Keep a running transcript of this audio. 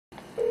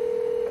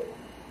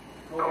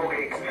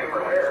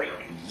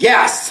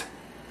Yes!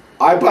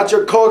 I bought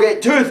your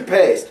Colgate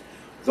toothpaste,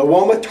 the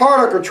one with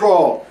tartar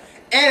control,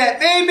 and it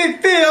made me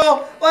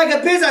feel like a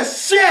piece of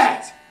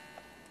shit!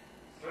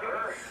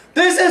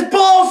 This is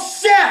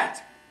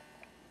bullshit!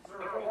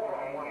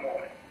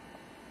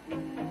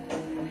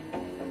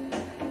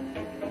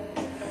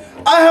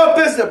 I hope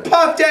this is a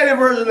Puff Daddy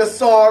version of the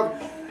song,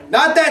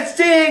 not that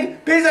stinging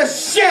piece of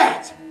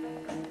shit!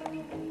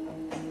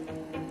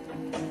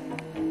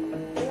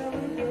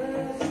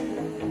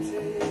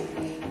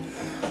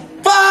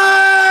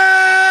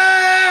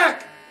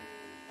 Fuck!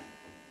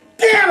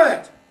 Damn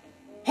it!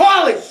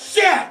 Holy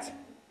shit!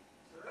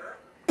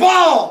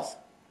 Balls!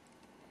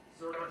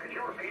 Could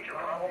you repeat your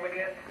home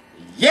again?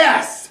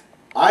 Yes!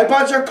 I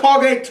bought your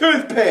Colgate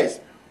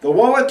toothpaste, the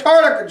one with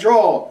tartar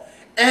control,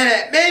 and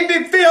it made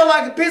me feel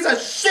like a piece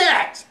of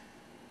shit!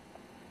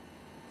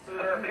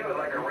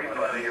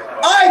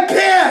 I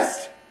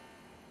pissed!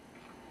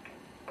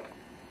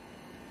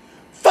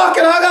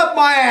 Fucking hung up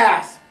my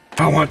ass!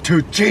 I want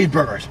 2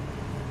 cheeseburgers.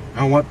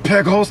 I want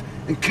pickles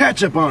and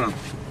ketchup on them.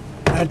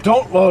 And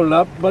don't load it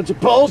up a bunch of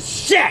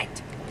bullshit!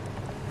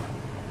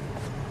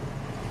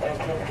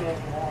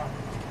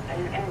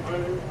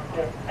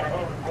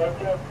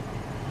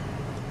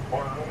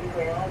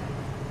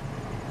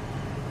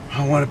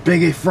 I want a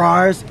biggie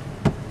fries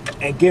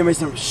and give me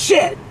some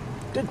shit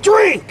to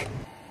drink!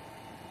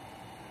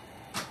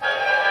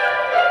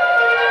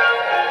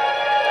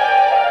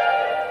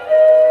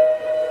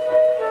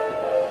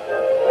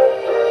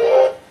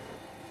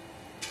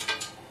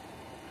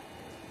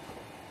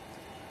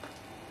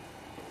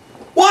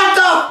 What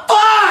the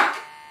fuck?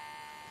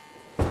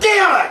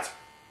 Damn it!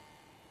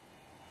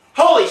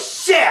 Holy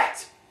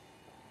shit!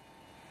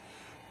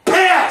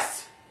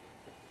 Piss!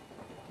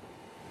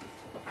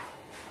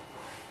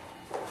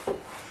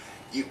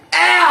 You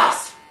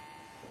ass!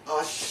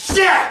 Oh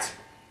shit!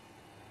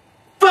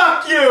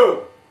 Fuck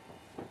you!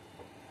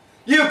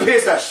 You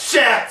piece of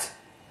shit!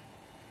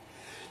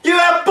 You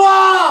have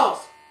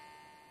balls!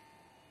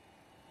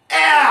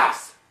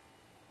 Ass!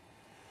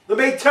 Let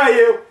me tell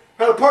you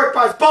how the pork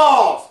pie's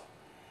balls!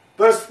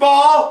 They're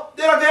small,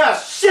 they don't give a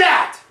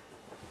shit!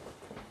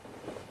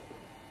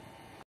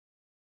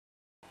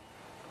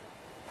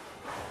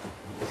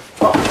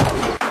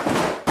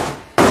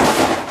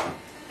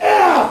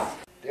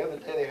 The other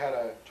day they had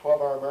a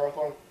 12-hour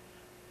marathon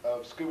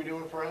of Scooby-Doo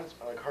and Friends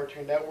on a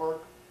Cartoon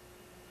Network.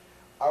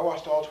 I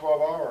watched all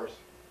 12 hours.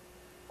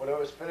 When it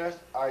was finished,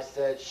 I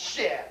said,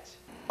 shit!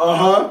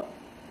 Uh-huh.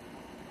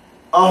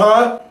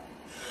 Uh-huh.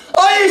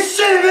 Are you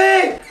shitting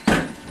me?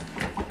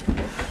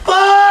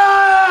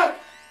 Fuck!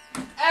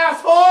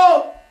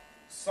 Asshole!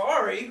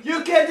 Sorry.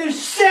 You can't do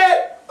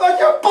shit with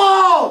your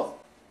balls!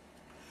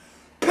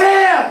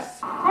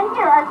 Piss! And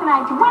here are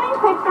tonight's winning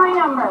pick 3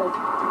 numbers. 8.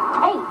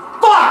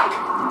 Fuck!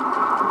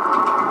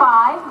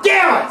 5.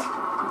 Damn it! 5.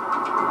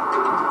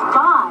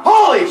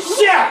 Holy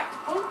shit! 8,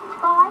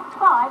 5,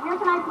 5. You're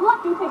tonight's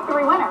lucky pick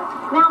 3 winner.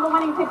 Now the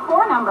winning pick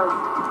 4 numbers.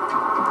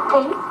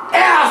 8.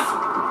 Ass!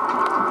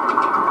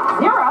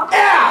 0.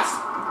 Ass!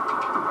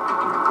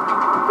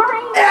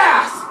 3.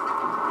 Ass!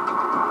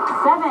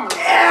 7.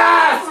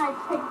 Ass!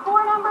 Tonight's pick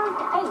 4 numbers.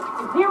 8,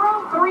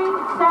 0, 3,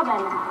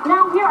 7.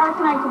 Now here are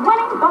tonight's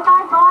winning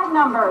Buckeye 5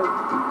 numbers.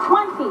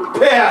 20.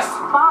 Piss!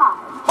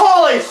 5.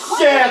 Holy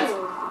shit!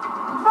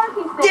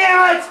 36.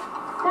 Damn it!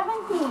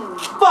 17.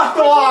 Fuck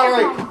the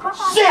lottery!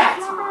 Shit!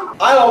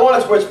 I don't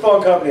want to switch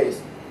phone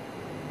companies.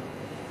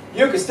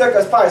 You can stick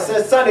those 5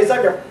 cent Sundays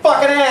up your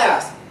fucking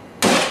ass!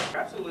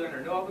 You're absolutely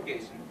under no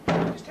obligation.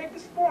 Just take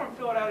this form,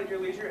 fill it out at your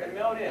leisure, and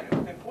mail it in.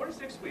 Within 4 to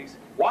 6 weeks.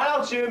 Why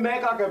don't you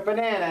make like a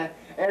banana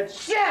and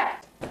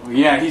shit? Oh,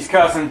 yeah, he's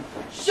cussing.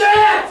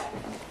 Shit!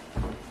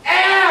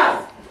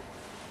 Ass!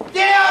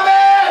 Damn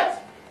it!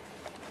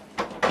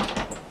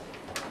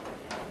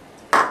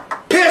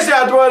 Piss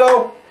out the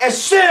window and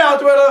shit out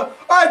the window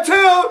are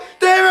 2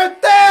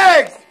 different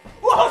things!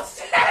 Whoa,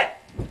 shit!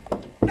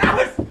 That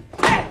was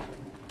shit!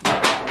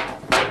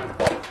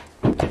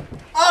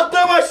 I'll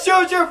throw my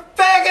shoes your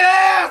faggot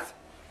ass!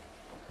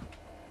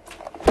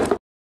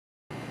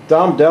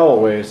 Dom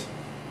DeLuise.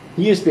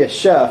 He used to be a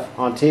chef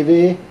on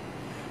TV,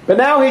 but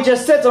now he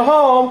just sits at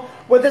home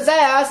with his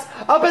ass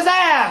up his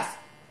ass!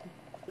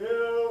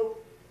 You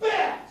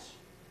bitch!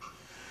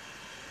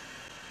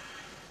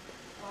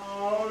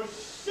 Oh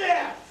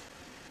shit!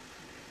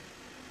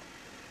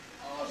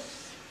 Oh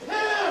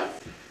shit!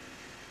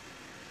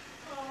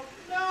 Oh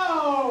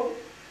no!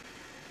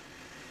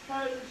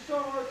 Trying to show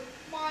us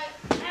my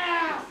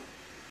ass!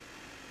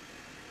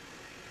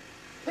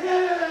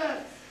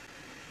 Piss!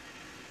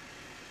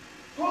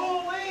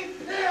 Holy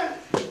piss!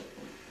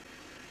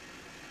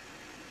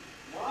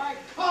 My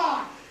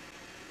cock!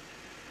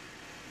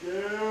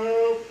 Yeah.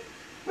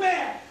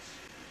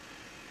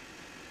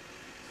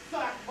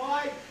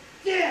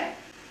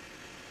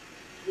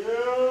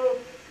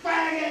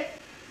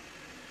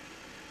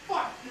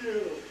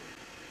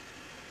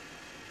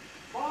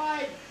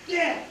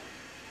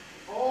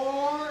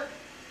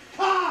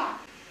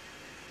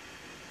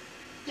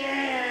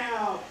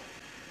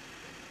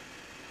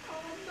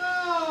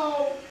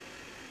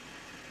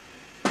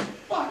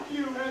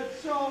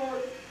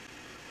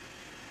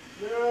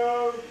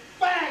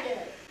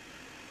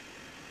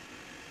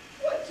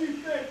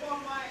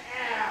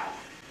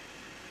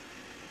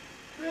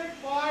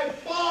 my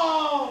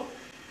balls!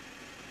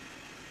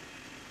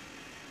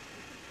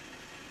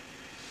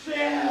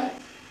 Shit!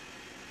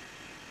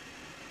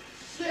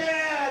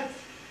 Shit!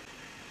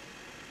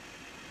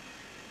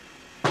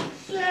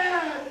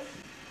 Shit!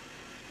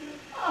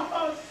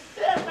 Oh,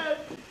 shit!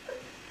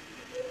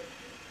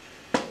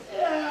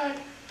 Shit!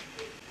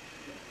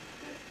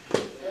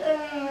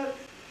 Shit!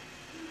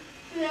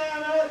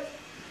 Damn it!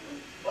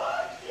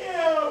 Fuck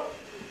you!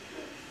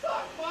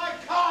 Suck my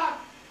cock!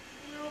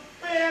 You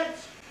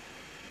bitch!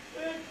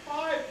 Lick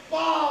my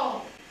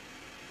balls!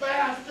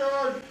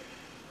 Bastard!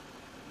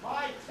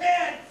 My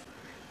tits!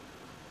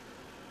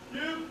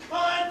 You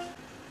cunt!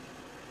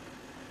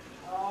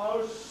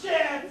 Oh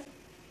shit!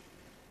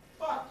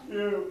 Fuck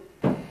you!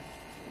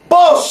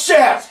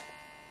 Bullshit!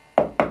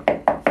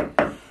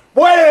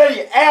 Wait a minute,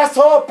 you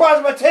asshole!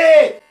 Brush my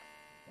teeth!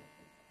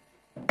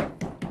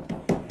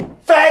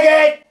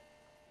 Faggot!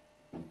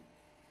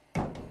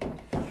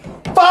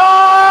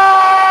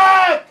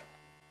 Fuck!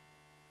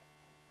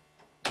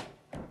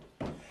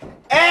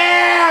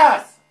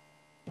 Ass!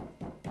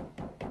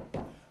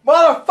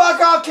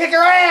 Motherfucker, I'll kick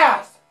your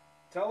ass!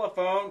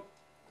 Telephone.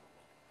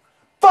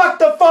 Fuck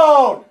the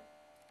phone!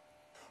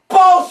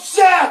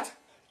 Bullshit!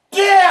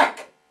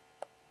 Dick!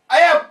 I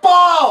have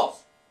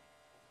balls!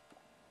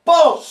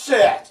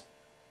 Bullshit!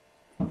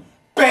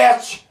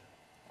 Bitch!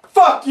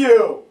 Fuck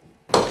you!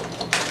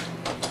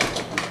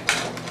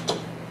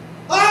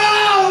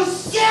 Oh,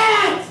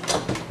 shit!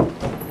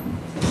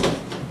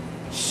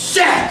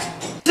 Shit!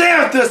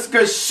 Damn it, this is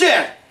good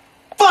shit!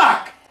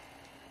 Fuck!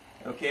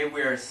 Okay,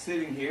 we are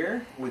sitting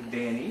here with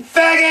Danny,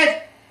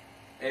 Faggot!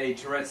 a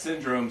Tourette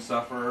syndrome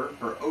sufferer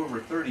for over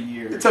 30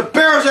 years. It's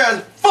embarrassing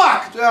as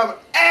fuck to have an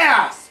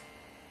ass!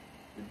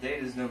 The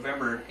date is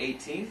November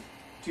 18th,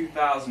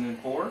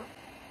 2004.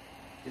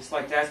 Just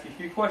like to ask you a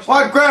few questions.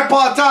 My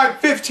grandpa died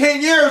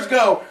 15 years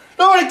ago!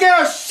 Nobody gave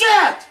a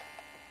shit!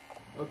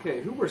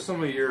 Okay, who were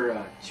some of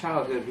your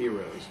childhood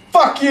heroes?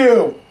 Fuck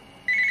you!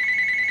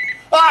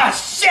 Ah,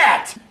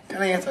 shit!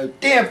 Gotta answer the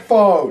damn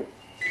phone!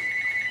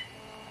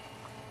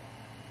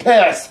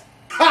 Piss!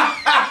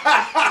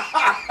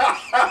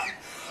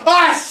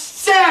 Ah,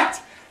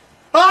 shit!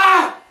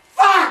 Ah,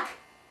 fuck!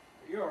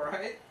 Are you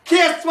alright?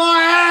 Kiss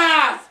my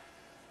ass!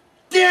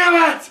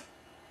 Damn it!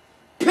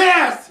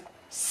 Piss!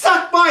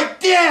 Suck my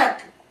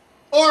dick!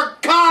 Or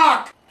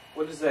cock!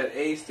 What does that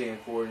A stand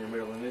for in your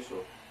middle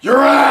initial? Your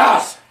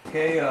ass!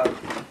 Okay,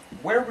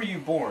 where were you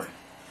born?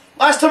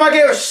 Last time I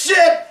gave a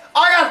shit,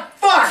 I got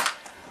fucked!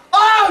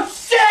 Oh,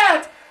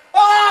 shit!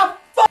 Oh,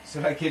 fuck!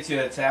 Should I get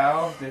you a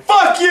towel?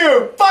 Fuck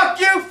you! Fuck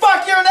you!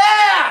 Fuck your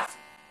ass!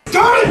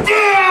 Turn it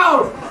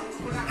down!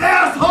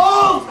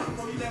 Asshole!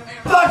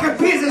 Fucking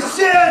piece of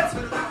shit!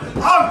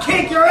 I'll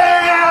kick your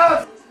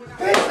ass!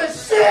 Piece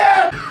of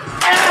shit!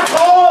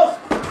 Assholes!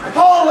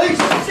 Holy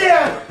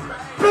shit!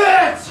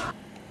 Bitch!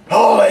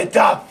 Holy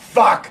the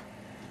fuck!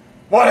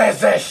 What is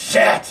this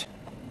shit?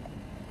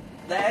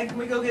 Dad, can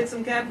we go get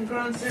some Captain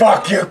Crunch?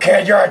 Fuck you,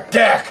 kid! You're a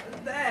dick!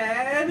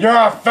 Dad! You're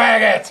a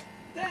faggot!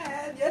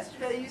 Dad,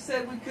 yesterday you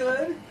said we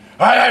could.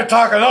 I didn't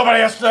talk to nobody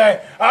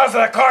yesterday. I was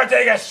in the car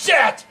taking a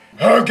shit.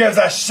 Who gives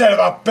a shit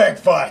about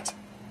Bigfoot?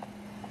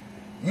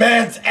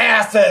 Men's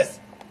asses.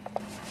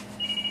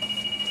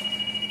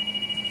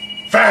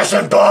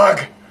 Fashion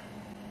bug.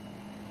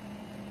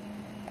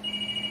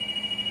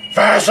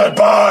 Fashion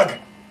bug.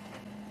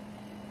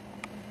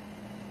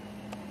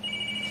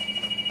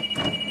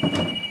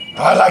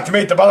 I'd like to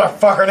meet the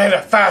motherfucker named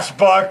a Fashion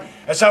bug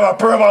and shove a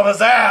broom up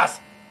his ass.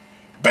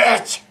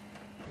 Bitch.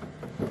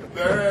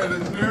 Dad,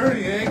 is there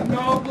any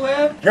eggnog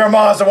left? Your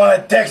mom's the one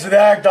that dicks with the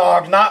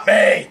eggnog, not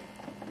me.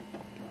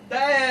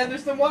 Dad,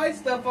 there's some white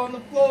stuff on the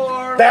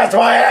floor. That's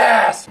my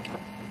ass!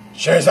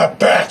 She's a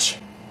bitch!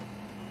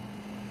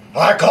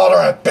 I called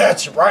her a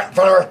bitch right in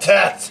front of her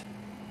tits!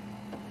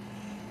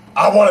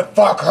 I want to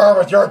fuck her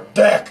with your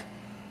dick!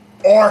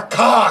 Or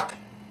cock!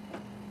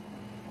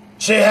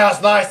 She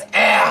has nice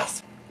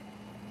ass!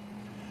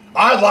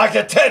 I'd like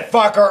to tit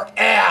fuck her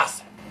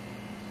ass!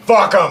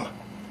 Fuck him!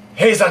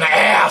 He's an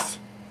ass!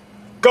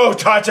 Go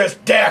touch his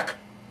dick!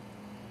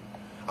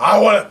 I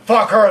want to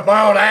fuck her with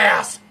my own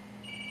ass!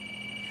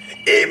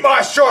 Eat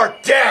my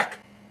short dick!